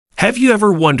Have you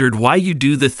ever wondered why you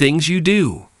do the things you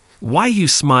do? Why you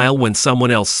smile when someone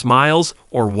else smiles,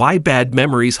 or why bad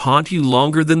memories haunt you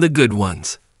longer than the good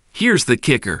ones? Here's the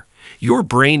kicker. Your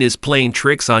brain is playing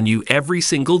tricks on you every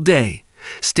single day.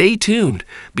 Stay tuned,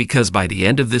 because by the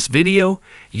end of this video,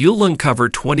 you'll uncover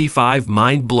 25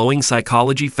 mind-blowing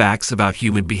psychology facts about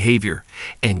human behavior.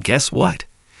 And guess what?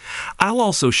 I'll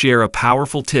also share a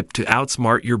powerful tip to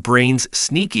outsmart your brain's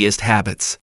sneakiest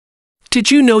habits. Did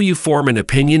you know you form an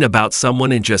opinion about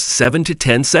someone in just 7 to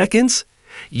 10 seconds?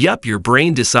 Yup, your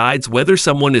brain decides whether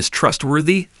someone is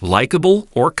trustworthy, likable,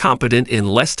 or competent in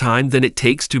less time than it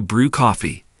takes to brew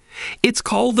coffee. It's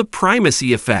called the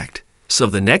primacy effect. So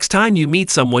the next time you meet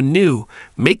someone new,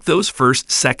 make those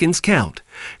first seconds count.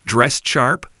 Dress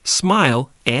sharp, smile,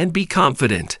 and be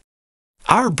confident.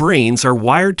 Our brains are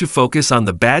wired to focus on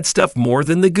the bad stuff more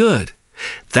than the good.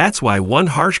 That's why one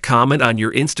harsh comment on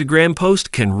your Instagram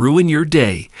post can ruin your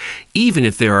day, even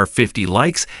if there are 50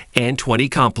 likes and 20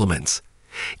 compliments.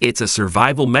 It's a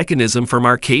survival mechanism from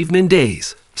our caveman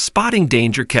days. Spotting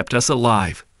danger kept us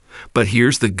alive. But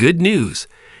here's the good news.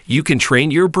 You can train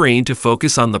your brain to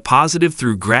focus on the positive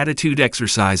through gratitude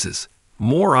exercises.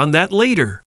 More on that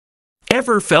later.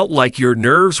 Ever felt like your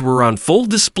nerves were on full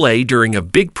display during a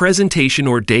big presentation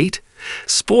or date?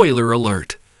 Spoiler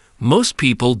alert. Most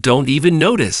people don't even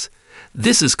notice.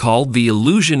 This is called the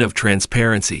illusion of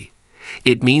transparency.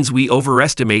 It means we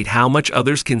overestimate how much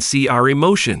others can see our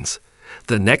emotions.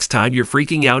 The next time you're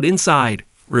freaking out inside,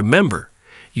 remember,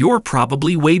 you're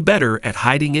probably way better at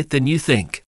hiding it than you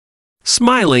think.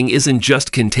 Smiling isn't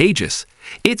just contagious.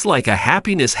 It's like a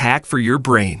happiness hack for your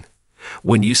brain.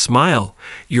 When you smile,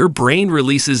 your brain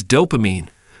releases dopamine,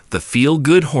 the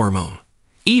feel-good hormone.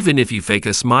 Even if you fake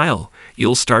a smile,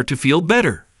 you'll start to feel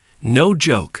better. No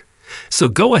joke. So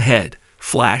go ahead,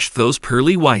 flash those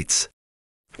pearly whites.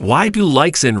 Why do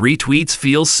likes and retweets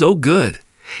feel so good?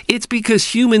 It's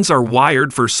because humans are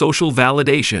wired for social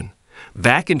validation.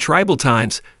 Back in tribal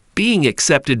times, being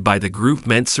accepted by the group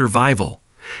meant survival.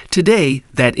 Today,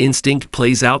 that instinct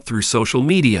plays out through social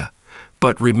media.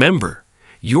 But remember,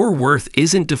 your worth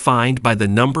isn't defined by the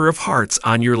number of hearts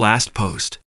on your last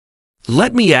post.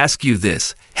 Let me ask you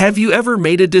this. Have you ever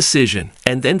made a decision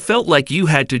and then felt like you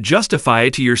had to justify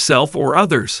it to yourself or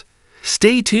others?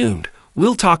 Stay tuned.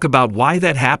 We'll talk about why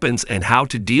that happens and how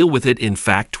to deal with it in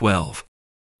Fact 12.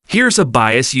 Here's a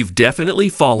bias you've definitely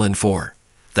fallen for: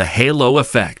 the halo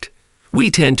effect. We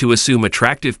tend to assume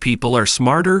attractive people are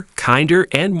smarter, kinder,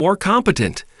 and more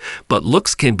competent. But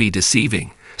looks can be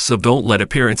deceiving, so don't let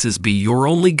appearances be your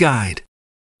only guide.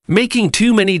 Making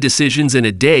too many decisions in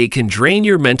a day can drain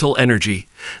your mental energy,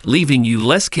 leaving you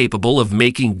less capable of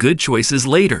making good choices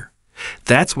later.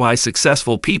 That's why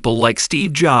successful people like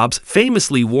Steve Jobs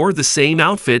famously wore the same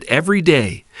outfit every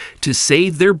day to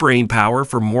save their brain power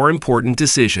for more important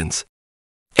decisions.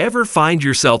 Ever find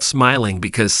yourself smiling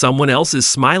because someone else is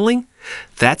smiling?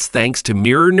 That's thanks to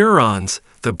mirror neurons,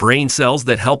 the brain cells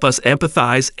that help us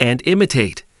empathize and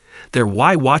imitate. They're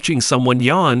why watching someone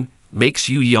yawn makes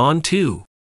you yawn too.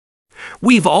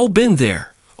 We've all been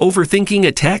there, overthinking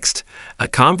a text, a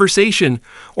conversation,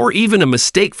 or even a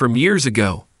mistake from years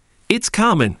ago. It's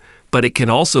common, but it can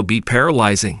also be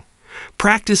paralyzing.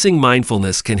 Practicing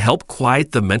mindfulness can help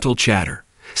quiet the mental chatter.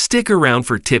 Stick around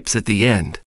for tips at the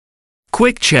end.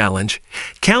 Quick challenge.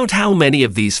 Count how many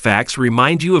of these facts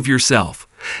remind you of yourself.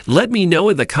 Let me know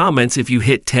in the comments if you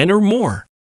hit 10 or more.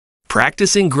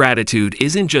 Practicing gratitude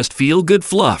isn't just feel-good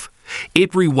fluff.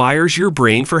 It rewires your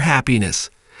brain for happiness.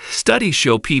 Studies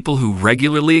show people who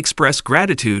regularly express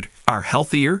gratitude are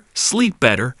healthier, sleep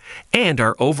better, and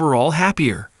are overall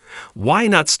happier. Why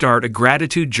not start a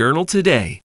gratitude journal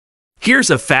today?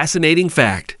 Here's a fascinating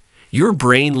fact. Your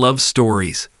brain loves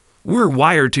stories. We're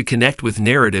wired to connect with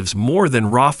narratives more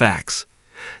than raw facts.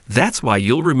 That's why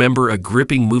you'll remember a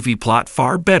gripping movie plot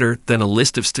far better than a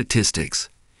list of statistics.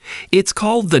 It's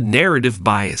called the narrative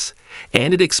bias,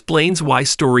 and it explains why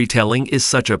storytelling is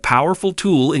such a powerful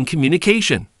tool in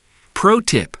communication. Pro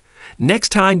tip: next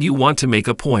time you want to make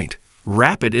a point,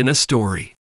 wrap it in a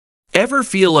story. Ever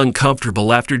feel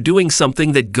uncomfortable after doing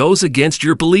something that goes against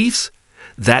your beliefs?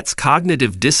 That's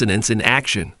cognitive dissonance in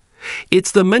action.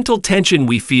 It's the mental tension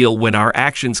we feel when our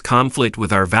actions conflict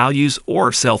with our values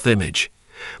or self-image.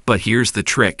 But here's the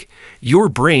trick. Your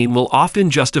brain will often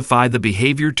justify the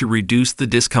behavior to reduce the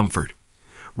discomfort.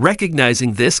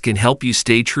 Recognizing this can help you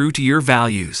stay true to your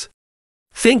values.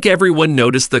 Think everyone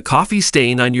noticed the coffee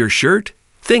stain on your shirt?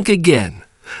 Think again.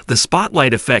 The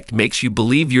spotlight effect makes you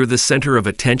believe you're the center of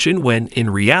attention when, in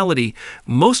reality,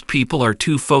 most people are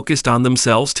too focused on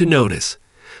themselves to notice.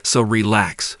 So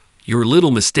relax. Your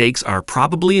little mistakes are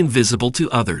probably invisible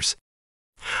to others.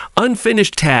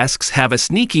 Unfinished tasks have a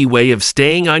sneaky way of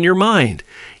staying on your mind,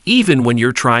 even when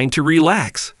you're trying to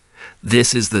relax.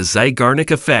 This is the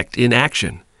Zeigarnik effect in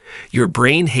action. Your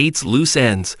brain hates loose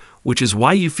ends, which is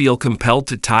why you feel compelled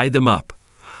to tie them up.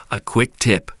 A quick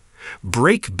tip: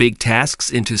 break big tasks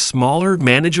into smaller,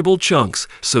 manageable chunks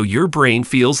so your brain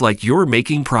feels like you're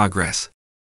making progress.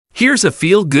 Here's a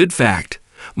feel-good fact.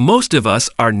 Most of us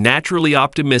are naturally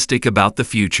optimistic about the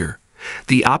future.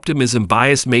 The optimism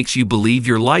bias makes you believe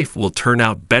your life will turn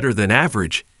out better than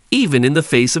average, even in the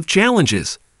face of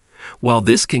challenges. While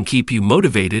this can keep you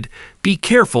motivated, be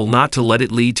careful not to let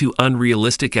it lead to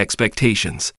unrealistic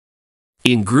expectations.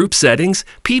 In group settings,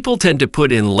 people tend to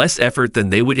put in less effort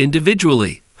than they would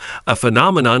individually, a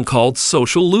phenomenon called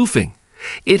social loofing.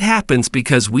 It happens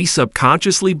because we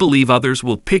subconsciously believe others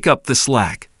will pick up the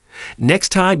slack. Next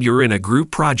time you're in a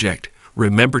group project,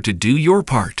 remember to do your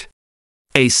part.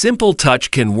 A simple touch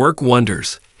can work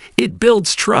wonders. It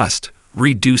builds trust,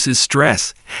 reduces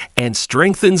stress, and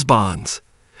strengthens bonds.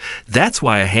 That's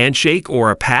why a handshake or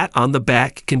a pat on the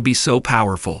back can be so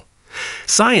powerful.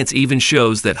 Science even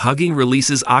shows that hugging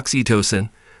releases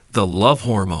oxytocin, the love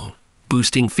hormone,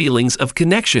 boosting feelings of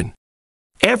connection.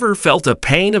 Ever felt a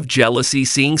pang of jealousy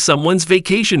seeing someone's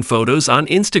vacation photos on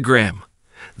Instagram?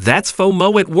 That's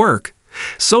FOMO at work.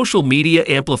 Social media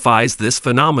amplifies this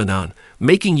phenomenon,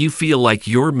 making you feel like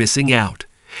you're missing out.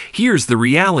 Here's the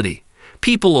reality: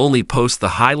 people only post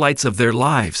the highlights of their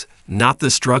lives, not the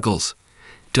struggles.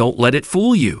 Don't let it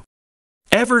fool you.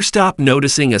 Ever stop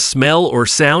noticing a smell or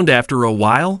sound after a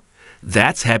while?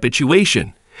 That's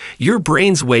habituation, your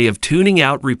brain's way of tuning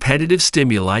out repetitive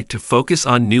stimuli to focus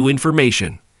on new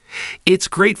information. It's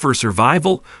great for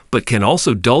survival, but can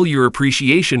also dull your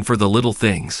appreciation for the little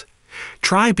things.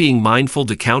 Try being mindful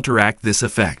to counteract this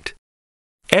effect.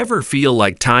 Ever feel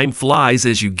like time flies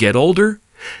as you get older?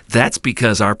 That's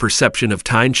because our perception of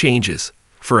time changes.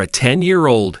 For a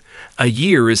 10-year-old, a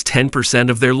year is 10%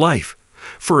 of their life.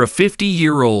 For a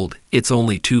 50-year-old, it's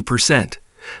only 2%.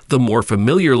 The more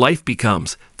familiar life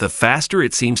becomes, the faster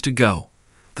it seems to go.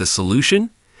 The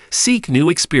solution? Seek new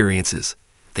experiences.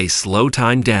 They slow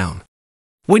time down.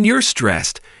 When you're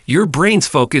stressed, your brain's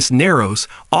focus narrows,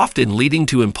 often leading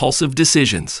to impulsive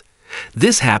decisions.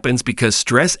 This happens because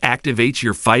stress activates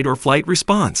your fight or flight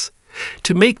response.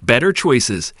 To make better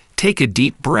choices, take a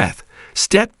deep breath,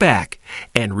 step back,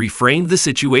 and reframe the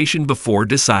situation before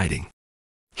deciding.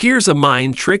 Here's a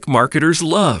mind trick marketers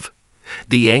love: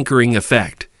 the anchoring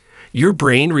effect. Your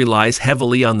brain relies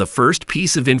heavily on the first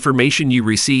piece of information you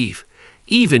receive,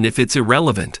 even if it's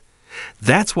irrelevant.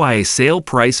 That's why a sale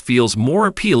price feels more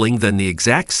appealing than the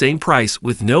exact same price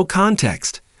with no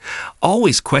context.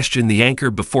 Always question the anchor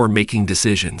before making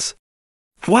decisions.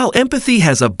 While empathy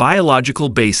has a biological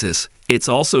basis, it's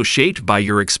also shaped by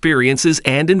your experiences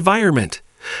and environment.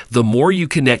 The more you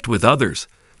connect with others,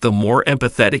 the more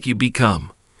empathetic you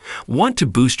become. Want to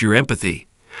boost your empathy?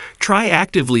 Try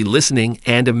actively listening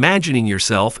and imagining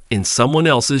yourself in someone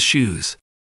else's shoes.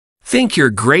 Think you're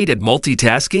great at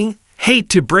multitasking? Hate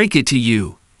to break it to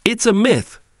you, it's a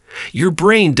myth. Your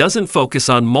brain doesn't focus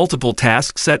on multiple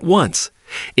tasks at once.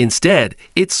 Instead,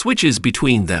 it switches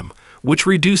between them, which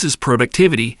reduces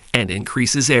productivity and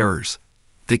increases errors.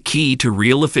 The key to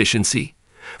real efficiency: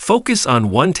 focus on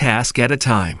one task at a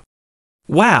time.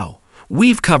 Wow,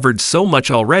 we've covered so much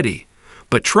already,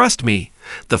 but trust me,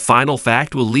 the final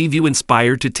fact will leave you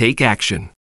inspired to take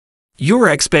action. Your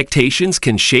expectations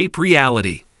can shape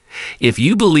reality. If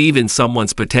you believe in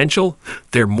someone's potential,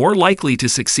 they're more likely to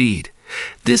succeed.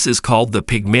 This is called the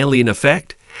Pygmalion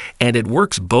effect, and it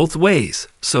works both ways,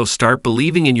 so start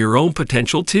believing in your own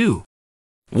potential too.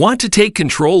 Want to take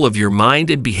control of your mind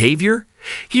and behavior?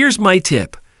 Here's my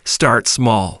tip: start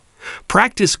small.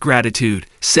 Practice gratitude,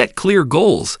 set clear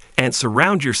goals, and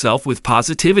surround yourself with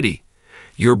positivity.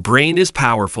 Your brain is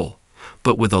powerful,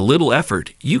 but with a little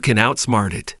effort, you can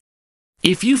outsmart it.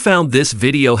 If you found this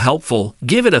video helpful,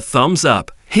 give it a thumbs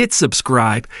up, hit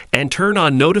subscribe, and turn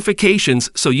on notifications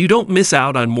so you don't miss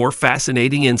out on more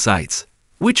fascinating insights.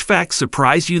 Which facts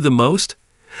surprised you the most?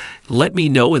 Let me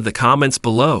know in the comments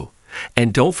below.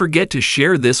 And don't forget to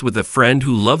share this with a friend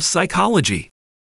who loves psychology.